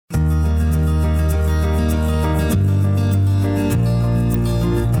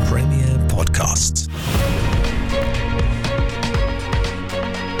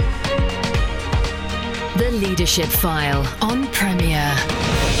Leadership File on Premier.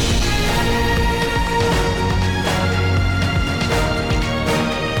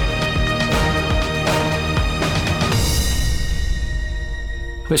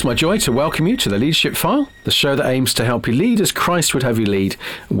 It's my joy to welcome you to the Leadership File, the show that aims to help you lead as Christ would have you lead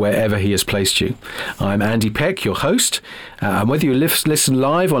wherever he has placed you. I'm Andy Peck, your host, and whether you listen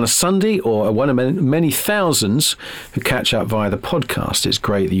live on a Sunday or one of many thousands who catch up via the podcast, it's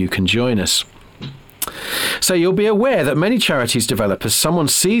great that you can join us. So you'll be aware that many charities develop as someone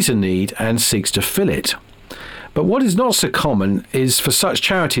sees a need and seeks to fill it. But what is not so common is for such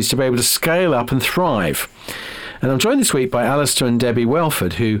charities to be able to scale up and thrive. And I'm joined this week by Alastair and Debbie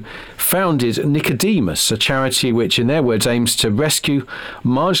Welford, who founded Nicodemus, a charity which, in their words, aims to rescue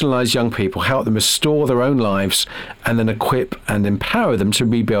marginalised young people, help them restore their own lives, and then equip and empower them to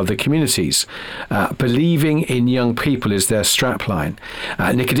rebuild their communities. Believing in young people is their strapline.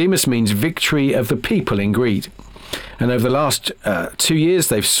 Nicodemus means victory of the people in Greek. And over the last 2 years,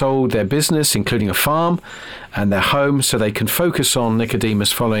 they've sold their business, including a farm and their home, so they can focus on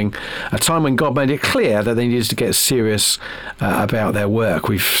Nicodemus following a time when God made it clear that they needed to get serious about their work.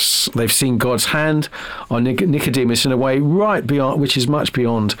 They've seen God's hand on Nicodemus in a way right beyond, which is much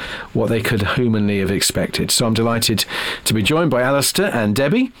beyond what they could humanly have expected. So I'm delighted to be joined by Alastair and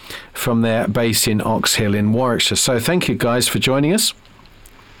Debbie from their base in Oxhill in Warwickshire. So thank you guys for joining us.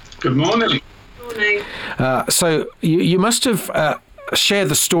 Good morning. So you must have shared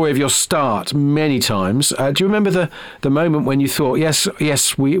the story of your start many times. Do you remember the moment when you thought,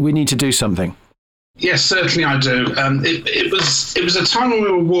 yes, we need to do something? Yes, certainly I do. It was a time when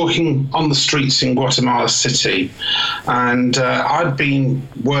we were walking on the streets in Guatemala City, and I'd been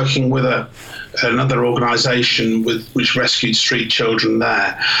working with another organisation which rescued street children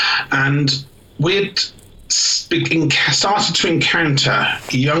there, and we had started to encounter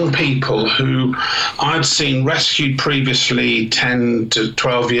young people who I'd seen rescued previously 10 to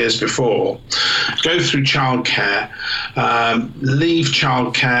 12 years before, go through childcare, leave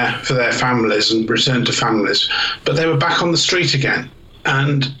childcare for their families and return to families, but they were back on the street again.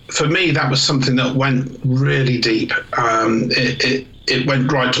 And for me, that was something that went really deep. It went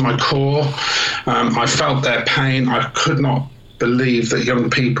right to my core. I felt their pain. I could not believe that young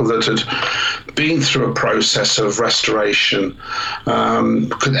people that had been through a process of restoration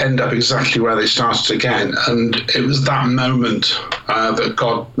could end up exactly where they started again. And it was that moment that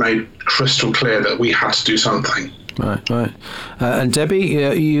God made crystal clear that we had to do something. Right. And Debbie,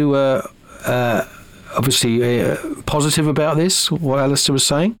 you were obviously positive about this, what Alastair was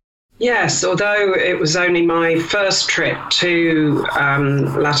saying? Yes, although it was only my first trip to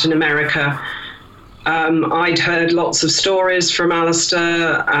Latin America, I'd heard lots of stories from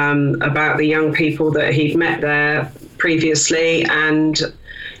Alastair about the young people that he'd met there previously, and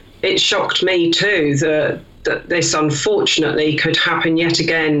it shocked me too that this unfortunately could happen yet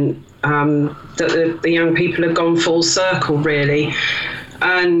again, that the young people had gone full circle really.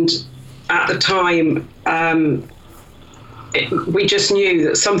 And at the time, we just knew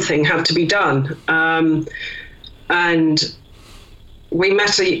that something had to be done. And we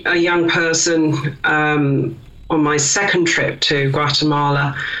met a young person on my second trip to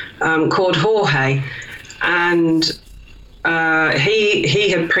Guatemala called Jorge, and he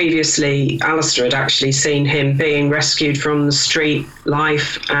had previously, Alastair had actually seen him being rescued from the street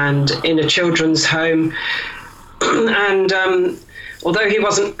life and in a children's home. And although he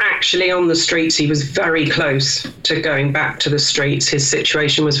wasn't actually on the streets, he was very close to going back to the streets. His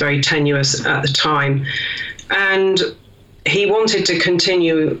situation was very tenuous at the time. And he wanted to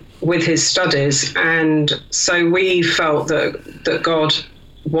continue with his studies, and so we felt that God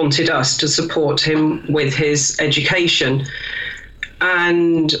wanted us to support him with his education.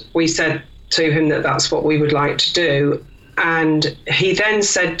 And we said to him that that's what we would like to do. And he then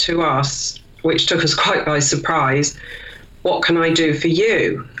said to us, which took us quite by surprise, "What can I do for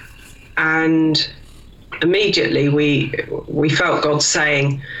you?" And immediately we felt God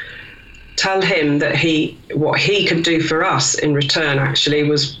saying, tell him that what he could do for us in return actually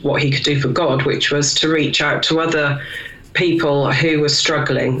was what he could do for God, which was to reach out to other people who were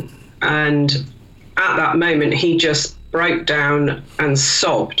struggling. And at that moment, he just broke down and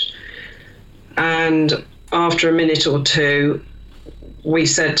sobbed. And after a minute or two, we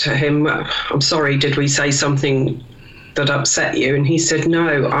said to him, "I'm sorry, did we say something that upset you?" And he said,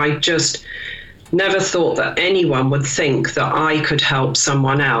 "No, I just never thought that anyone would think that I could help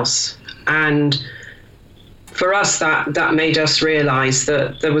someone else." And for us, that made us realize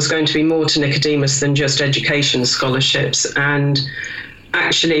that there was going to be more to Nicodemus than just education scholarships. And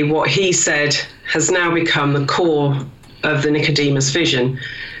actually what he said has now become the core of the Nicodemus vision,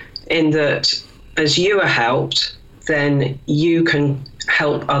 in that as you are helped, then you can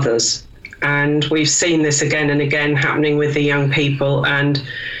help others. And we've seen this again and again happening with the young people. And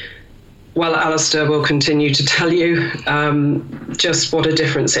well, Alastair will continue to tell you just what a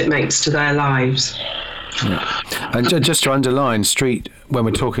difference it makes to their lives. Yeah. And just to underline, when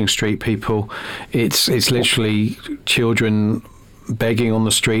we're talking street people, it's literally children begging on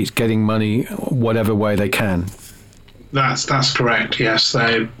the streets, getting money whatever way they can. That's correct. Yes,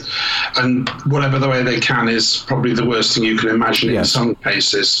 and whatever the way they can is probably the worst thing you can imagine. In some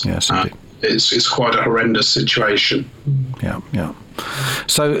cases. Yes, it's quite a horrendous situation. Yeah.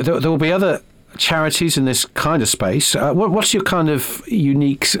 So there will be other charities in this kind of space. What's your kind of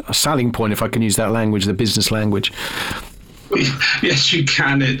unique selling point, if I can use that language, the business language? Yes, you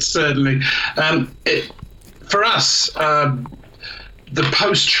can. It's certainly for us. The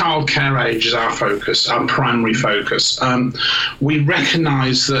post-childcare age is our focus, our primary focus. We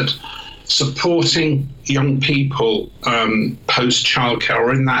recognise that supporting young people post-childcare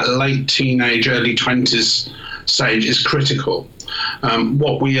or in that late teenage, early 20s stage is critical.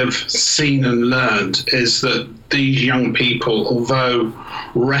 What we have seen and learned is that these young people, although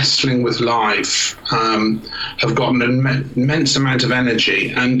wrestling with life, have got an immense amount of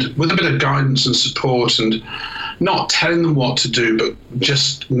energy, and with a bit of guidance and support and not telling them what to do, but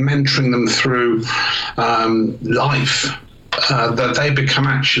just mentoring them through life, that they become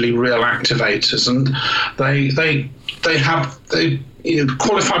actually real activators, and they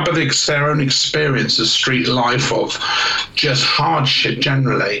qualified by their own experience of street life, of just hardship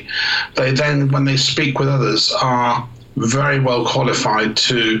generally. They then, when they speak with others, are very well qualified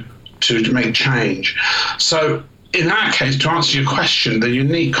to make change. So in our case, to answer your question, the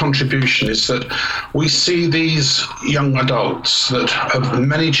unique contribution is that we see these young adults that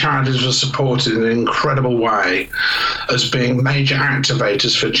many charities have supported in an incredible way as being major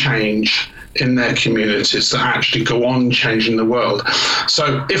activators for change in their communities that actually go on changing the world.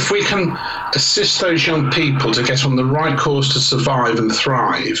 So if we can assist those young people to get on the right course to survive and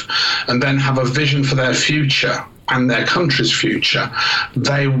thrive, and then have a vision for their future and their country's future,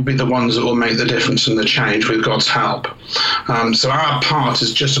 they will be the ones that will make the difference and the change with God's help. So our part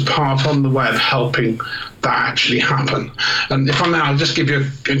is just a part on the way of helping that actually happen. And if I may, I'll just give you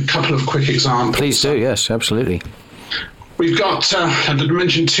a couple of quick examples. Please do, yes, absolutely. We've got, I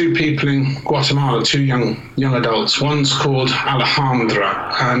mentioned two people in Guatemala, two young adults. One's called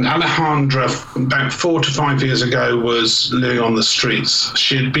Alejandra, and Alejandra, about 4 to 5 years ago, was living on the streets.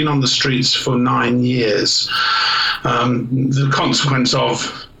 She had been on the streets for 9 years. The consequence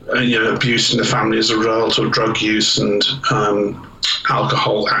of abuse in the family as a result of drug use and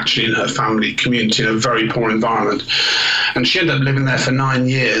alcohol actually in her family community in a very poor environment. And she ended up living there for 9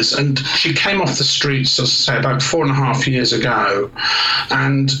 years. And she came off the streets, as I say, about 4.5 years ago.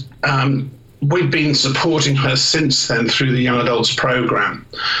 And we've been supporting her since then through the Young Adults Programme.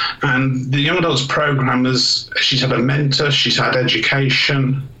 And the Young Adults Programme she's had a mentor, she's had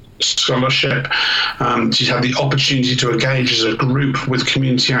education, scholarship, she's had the opportunity to engage as a group with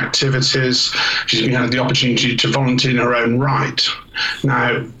community activities, she's had the opportunity to volunteer in her own right.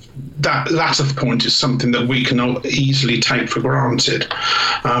 Now, that latter point is something that we can all easily take for granted.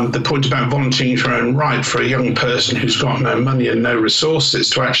 The point about volunteering for her own right for a young person who's got no money and no resources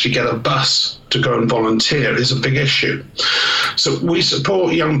to actually get a bus to go and volunteer is a big issue. So we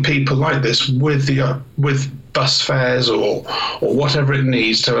support young people like this with bus fares or whatever it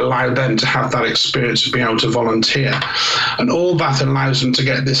needs to allow them to have that experience of being able to volunteer. And all that allows them to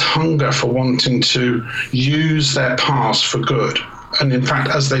get this hunger for wanting to use their past for good. And in fact,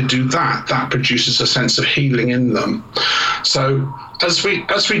 as they do that, that produces a sense of healing in them. So as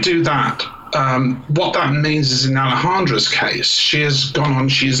we do that, what that means is in Alejandra's case, she has gone on,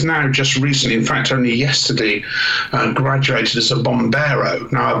 she is now just recently, in fact only yesterday, graduated as a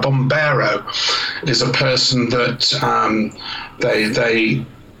bombero. Now a bombero is a person that they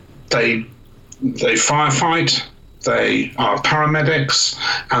firefight, they are paramedics,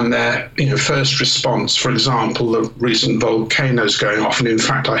 and their first response, for example, the recent volcanoes going off, and in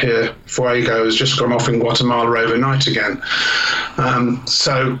fact I hear Fuego has just gone off in Guatemala overnight again.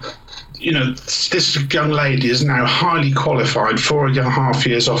 So this young lady is now highly qualified, 4.5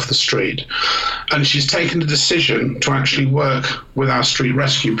 years off the street, and she's taken the decision to actually work with our street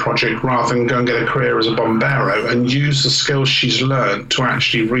rescue project rather than go and get a career as a bombero and use the skills she's learned to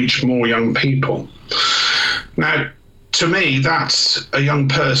actually reach more young people. Now, to me, that's a young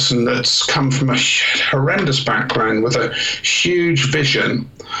person that's come from a horrendous background with a huge vision,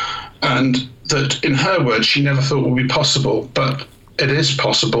 and that, in her words, she never thought would be possible, but it is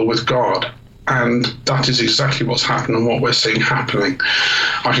possible with God. And that is exactly what's happened and what we're seeing happening.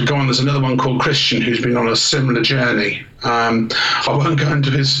 I could go on. There's another one called Christian who's been on a similar journey. I won't go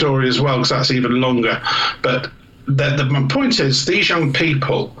into his story as well because that's even longer. But my point is, these young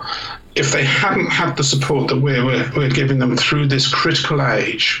people, if they hadn't had the support that we're giving them through this critical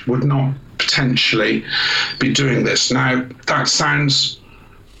age, would not potentially be doing this. Now, that sounds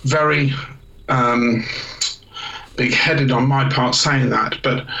very big-headed on my part saying that,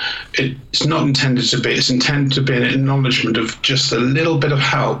 but it's not intended to be. It's intended to be an acknowledgement of just a little bit of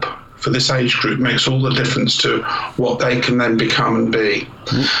help for this age group makes all the difference to what they can then become and be.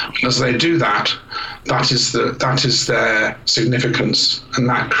 Mm-hmm. As they do that, that is their significance, and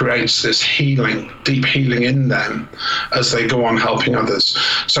that creates this healing, deep healing in them as they go on helping others.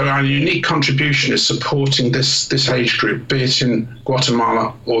 So our unique contribution is supporting this age group, be it in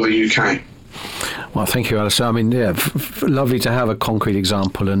Guatemala or the UK. Well, thank you, Alastair. I mean, yeah, lovely to have a concrete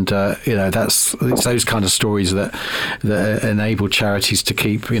example, and it's those kind of stories that enable charities to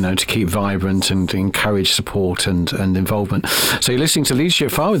keep vibrant and encourage support and involvement. So you're listening to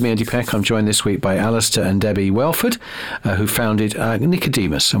Leadership File with me, Andy Peck. I'm joined this week by Alastair and Debbie Welford, who founded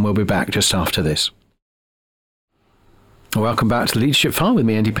Nicodemus, and we'll be back just after this. Welcome back to the Leadership File with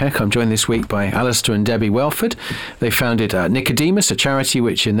me, Andy Peck. I'm joined this week by Alastair and Debbie Welford. They founded Nicodemus, a charity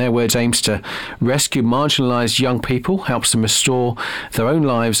which, in their words, aims to rescue marginalised young people, helps them restore their own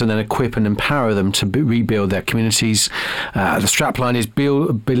lives, and then equip and empower them to rebuild their communities. The strapline is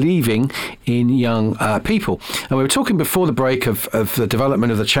believing in young people. And we were talking before the break of the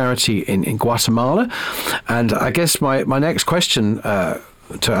development of the charity in Guatemala. And I guess my next question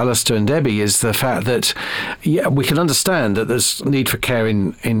to Alastair and Debbie is the fact that we can understand that there's need for care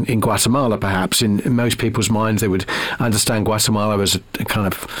in Guatemala. Perhaps in most people's minds they would understand Guatemala as a kind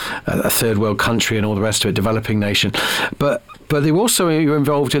of a third world country and all the rest of it, developing nation, but they also are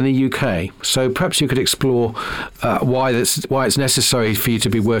involved in the UK. So perhaps you could explore why it's necessary for you to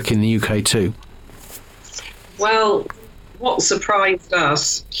be working in the UK too. Well, what surprised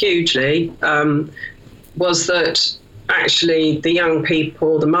us hugely was that actually the young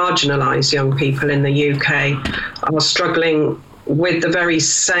people, the marginalised young people in the UK are struggling with the very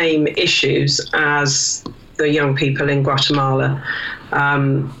same issues as the young people in Guatemala.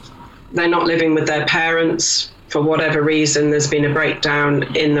 They're not living with their parents for whatever reason. There's been a breakdown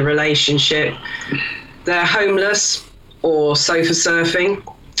in the relationship. They're homeless or sofa surfing,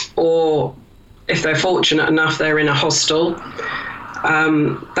 or if they're fortunate enough, they're in a hostel.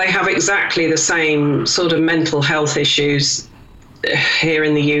 They have exactly the same sort of mental health issues here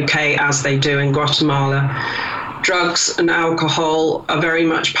in the UK as they do in Guatemala. Drugs and alcohol are very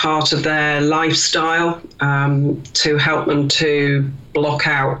much part of their lifestyle to help them to block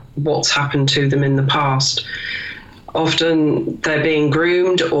out what's happened to them in the past. Often they're being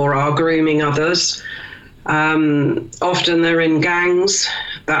groomed or are grooming others. Often they're in gangs.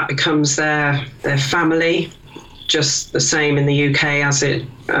 That becomes their family. Just the same in the UK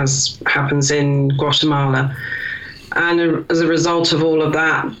as happens in Guatemala. And as a result of all of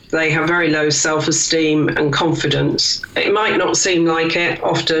that, they have very low self-esteem and confidence. It might not seem like it.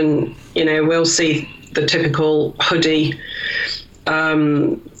 Often, we'll see the typical hoodie,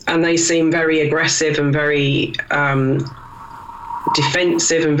 and they seem very aggressive and very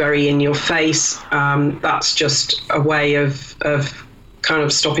defensive and very in your face. That's just a way of kind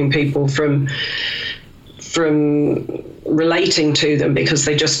of stopping people from relating to them because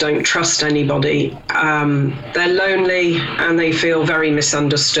they just don't trust anybody. They're lonely and they feel very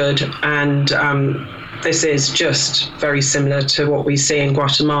misunderstood. And this is just very similar to what we see in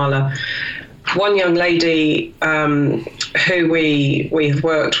Guatemala. One young lady who we've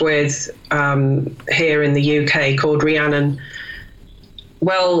worked with here in the UK called Rhiannon.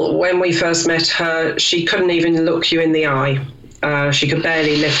 Well, when we first met her, she couldn't even look you in the eye. She could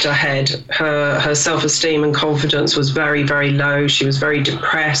barely lift her head. Her self-esteem and confidence was very, very low. She was very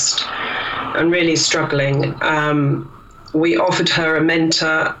depressed and really struggling. We offered her a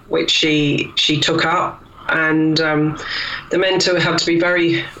mentor, which she took up. And the mentor had to be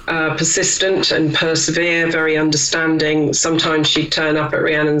very persistent and persevere, very understanding. Sometimes she'd turn up at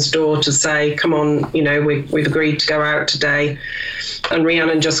Rhiannon's door to say, come on, we've agreed to go out today. And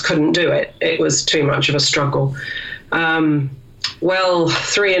Rhiannon just couldn't do it. It was too much of a struggle. Well,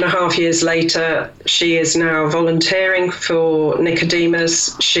 3.5 years later, she is now volunteering for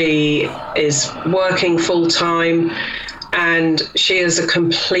Nicodemus. She is working full-time, and she is a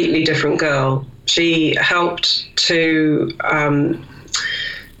completely different girl. She helped to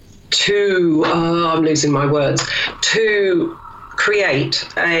create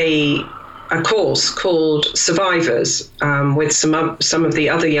a a course called Survivors with some of the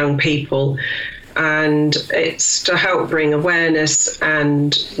other young people, and it's to help bring awareness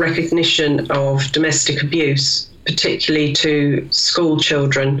and recognition of domestic abuse, particularly to school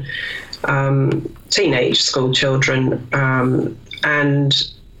children, teenage school children, and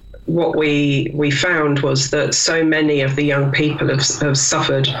what we found was that so many of the young people have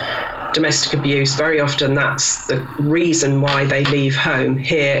suffered domestic abuse. Very often that's the reason why they leave home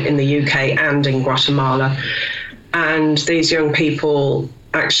here in the UK and in Guatemala. And these young people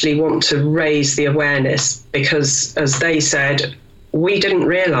actually want to raise the awareness because, as they said, we didn't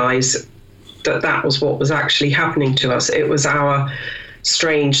realise that that was what was actually happening to us. It was our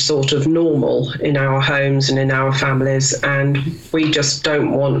strange sort of normal in our homes and in our families, and we just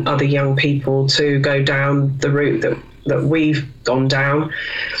don't want other young people to go down the route that we've gone down,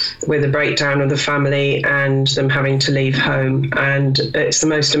 with a breakdown of the family and them having to leave home. And it's the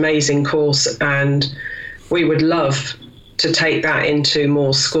most amazing course, and we would love to take that into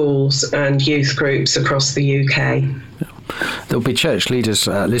more schools and youth groups across the UK. There'll be church leaders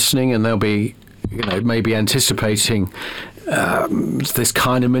listening, and they'll be, maybe anticipating this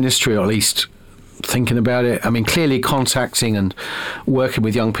kind of ministry, or at least thinking about it. I mean, clearly contacting and working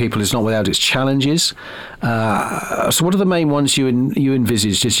with young people is not without its challenges. So what are the main ones you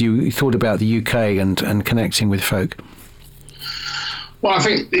envisaged as you thought about the UK and connecting with folk? Well, I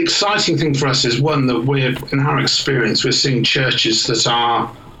think the exciting thing for us is, one, that in our experience, we're seeing churches that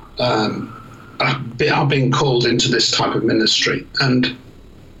are being called into this type of ministry. And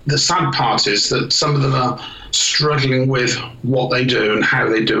the sad part is that some of them are struggling with what they do and how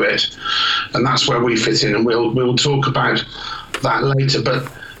they do it. And that's where we fit in, and we'll talk about that later. But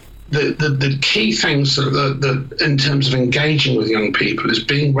the key things that in terms of engaging with young people is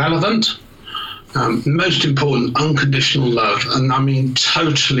being relevant. Most important, unconditional love, and I mean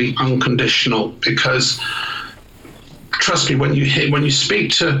totally unconditional, because trust me, when you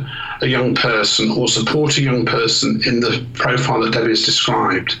speak to a young person or support a young person in the profile that Debbie has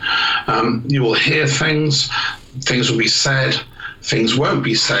described, you will hear things will be said, things won't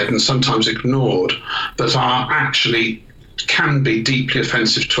be said, and sometimes ignored, that are actually can be deeply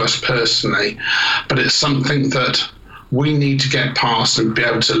offensive to us personally, but it's something that we need to get past and be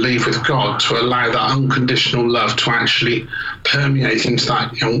able to leave with God, to allow that unconditional love to actually permeate into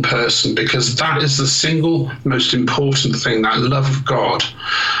that young person, because that is the single most important thing, that love of God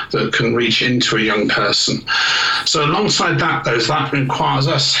that can reach into a young person. So alongside that, though, that requires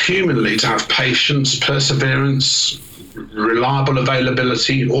us humanly to have patience, perseverance, reliable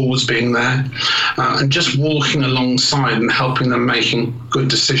availability, always being there, and just walking alongside and helping them making good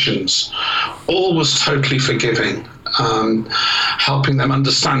decisions. Always totally forgiving, helping them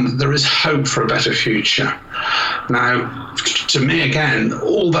understand that there is hope for a better future. Now, to me, again,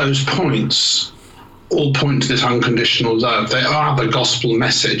 all those points all point to this unconditional love. They are the gospel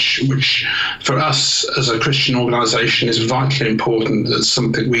message, which for us as a Christian organisation is vitally important. It's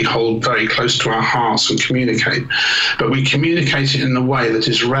something we hold very close to our hearts and communicate. But we communicate it in a way that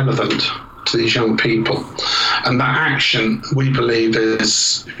is relevant to these young people. And that action, we believe,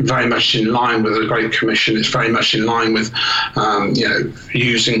 is very much in line with the Great Commission. It's very much in line with,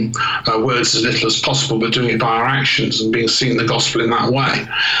 using words as little as possible, but doing it by our actions and being seen the gospel in that way.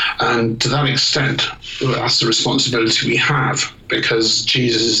 And to that extent, that's the responsibility we have, because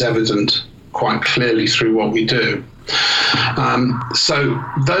Jesus is evident quite clearly through what we do. So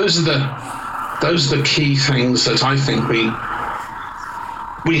those are the key things that I think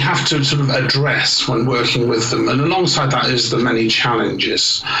we have to sort of address when working with them. And alongside that is the many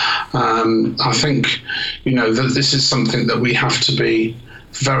challenges. I think, that this is something that we have to be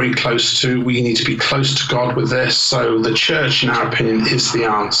very close to. We need to be close to God with this. So the church, in our opinion, is the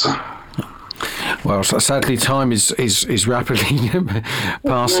answer. Well, sadly, time is rapidly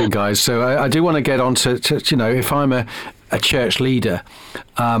passing, guys. So I do want to get on to if I'm a church leader,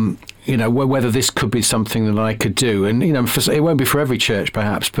 whether this could be something that I could do. And, it won't be for every church,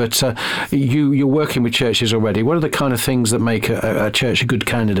 perhaps, but you're working with churches already. What are the kind of things that make a church a good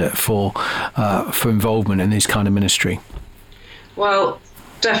candidate for involvement in this kind of ministry? Well,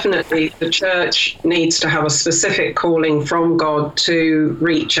 definitely the church needs to have a specific calling from God to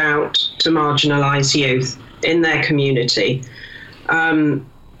reach out to marginalised youth in their community.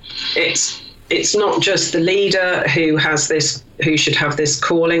 It's not just the leader who should have this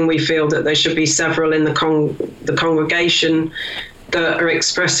calling. We feel that there should be several in the congregation that are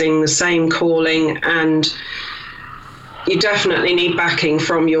expressing the same calling, and you definitely need backing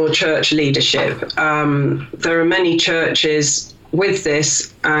from your church leadership. There are many churches with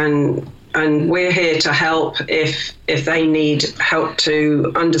this, and and we're here to help if they need help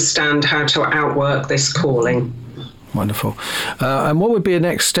to understand how to outwork this calling. Wonderful. And what would be a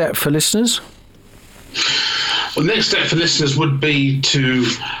next step for listeners? Well, the next step for listeners would be to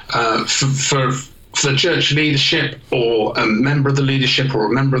for the church leadership, or a member of the leadership, or a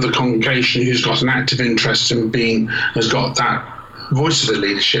member of the congregation who's got an active interest in has got that voice of the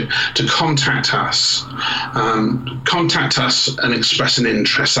leadership, to contact us and express an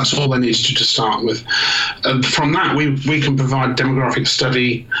interest. That's all they need to do to start with. From that, we can provide demographic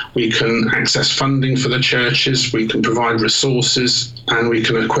study, we can access funding for the churches, we can provide resources, and we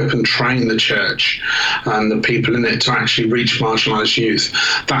can equip and train the church and the people in it to actually reach marginalised youth.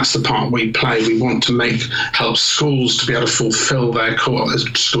 That's the part we play. We want to help schools to be able to fulfil their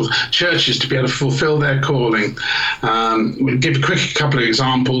churches to be able to fulfil their calling. We'll give a couple of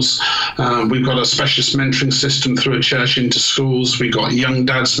examples. We've got a specialist mentoring system through a church into schools. We've got young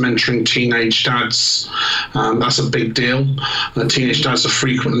dads mentoring teenage dads. That's a big deal. Teenage dads are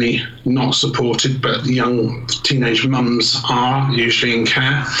frequently not supported, but young teenage mums are usually in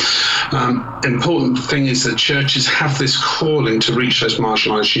care. Important thing is that churches have this calling to reach those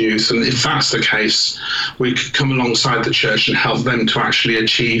marginalised youth, and if that's the case, we could come alongside the church and help them to actually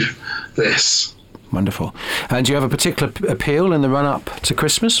achieve this. Wonderful. And do you have a particular appeal in the run-up to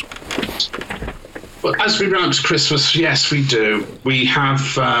Christmas? Well, as we run up to Christmas, yes, we do. We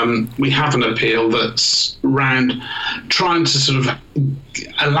have an appeal that's around trying to sort of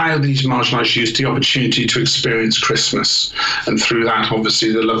allow these marginalised youth the opportunity to experience Christmas, and through that,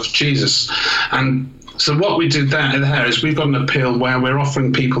 obviously, the love of Jesus. And so what we did there is we've got an appeal where we're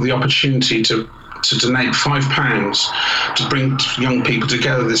offering people the opportunity to donate £5 to bring young people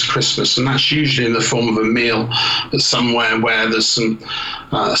together this Christmas, and that's usually in the form of a meal somewhere where there's some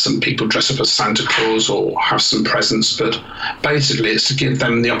people dress up as Santa Claus or have some presents, but basically it's to give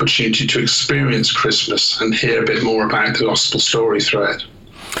them the opportunity to experience Christmas and hear a bit more about the gospel story through it.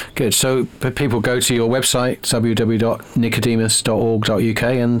 Good. So people go to your website,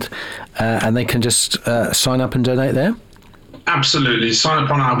 www.nicodemus.org.uk, and they can just sign up and donate there? Absolutely. Sign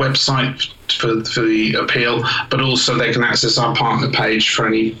up on our website for the appeal, but also they can access our partner page for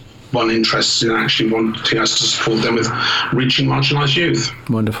anyone interested in actually wanting us to support them with reaching marginalised youth.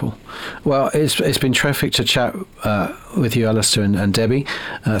 Wonderful. Well, it's been terrific to chat with you, Alastair and Debbie.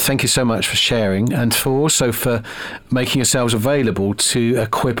 Thank you so much for sharing, and for making yourselves available to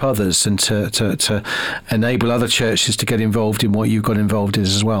equip others and to enable other churches to get involved in what you've got involved in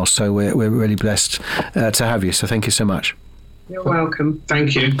as well. So we're really blessed to have you. So thank you so much. You're welcome.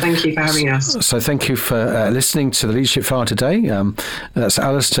 Thank you. Thank you for having us. So thank you for listening to the Leadership File today. That's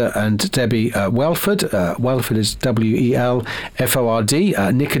Alastair and Debbie Welford. Welford is WELFORD.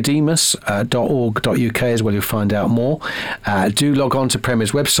 Nicodemus.org.uk is where you'll find out more. Do log on to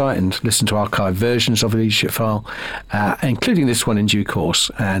Premier's website and listen to archived versions of the Leadership File, including this one in due course.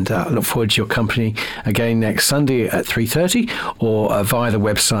 And look forward to your company again next Sunday at 3:30, or via the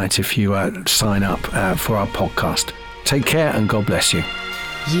website if you sign up for our podcast. Take care and God bless you.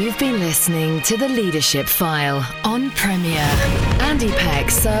 You've been listening to The Leadership File on Premier. Andy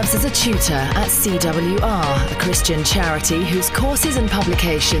Peck serves as a tutor at CWR, a Christian charity whose courses and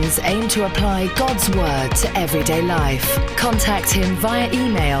publications aim to apply God's Word to everyday life. Contact him via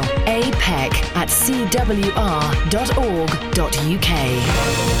email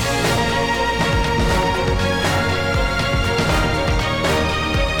apeck@cwr.org.uk.